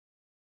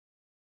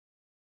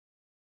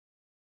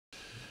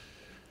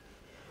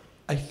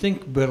I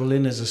think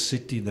Berlin is a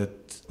city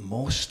that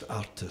most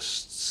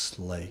artists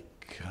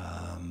like.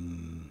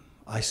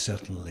 I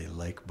certainly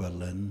like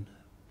Berlin.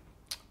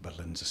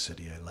 Berlin's a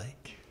city I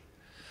like.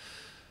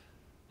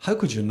 How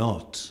could you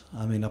not?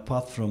 I mean,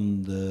 apart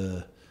from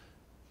the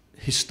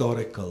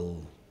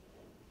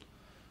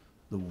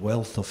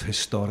wealth of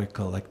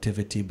historical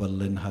activity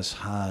Berlin has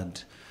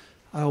had,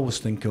 I always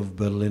think of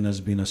Berlin as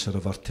being a sort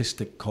of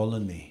artistic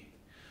colony.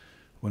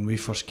 When we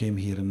first came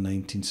here in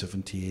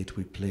 1978,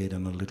 we played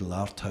in a little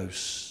art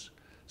house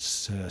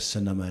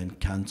cinema in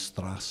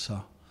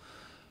Kantstrasse,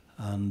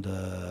 and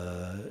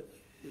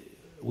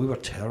we were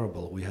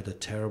terrible. We had a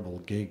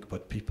terrible gig,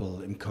 but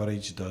people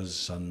encouraged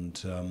us,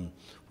 and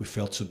we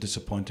felt so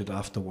disappointed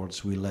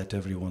afterwards. We let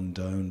everyone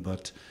down,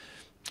 but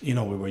you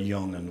know, we were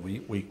young and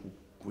we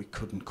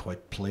couldn't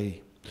quite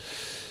play.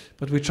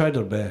 But we tried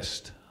our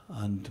best,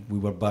 and we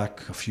were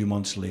back a few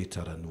months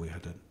later, and we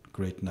had a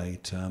great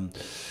night.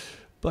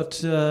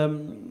 But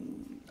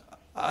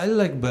I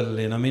like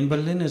Berlin. I mean,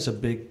 Berlin is a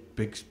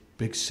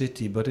big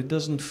city, but it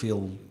doesn't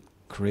feel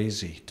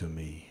crazy to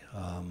me.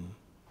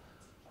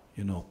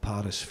 You know,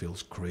 Paris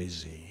feels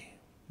crazy,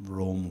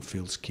 Rome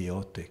feels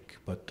chaotic,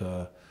 but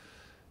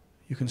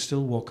you can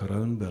still walk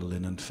around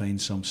Berlin and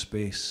find some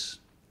space,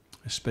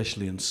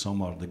 especially in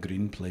summer, the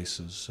green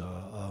places.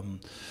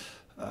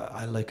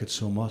 I like it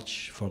so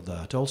much for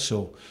that.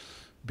 Also,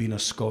 being a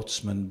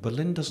Scotsman,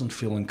 Berlin doesn't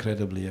feel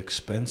incredibly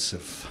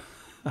expensive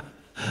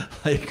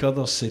like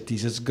other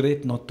cities. It's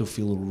great not to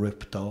feel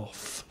ripped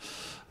off.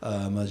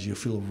 As you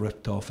feel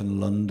ripped off in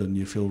London,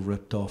 you feel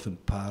ripped off in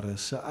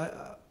Paris.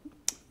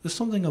 There's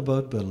something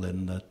about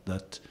Berlin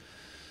that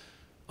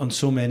on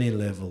so many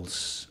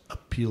levels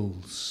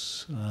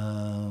appeals.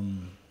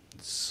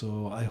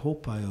 So I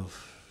hope I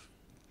have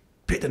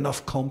paid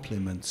enough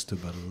compliments to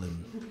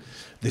Berlin,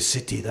 the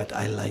city that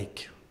I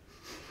like.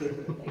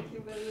 Thank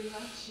you very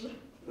much.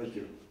 Thank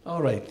you.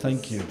 All right,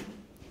 thank you.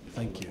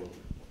 Thank you.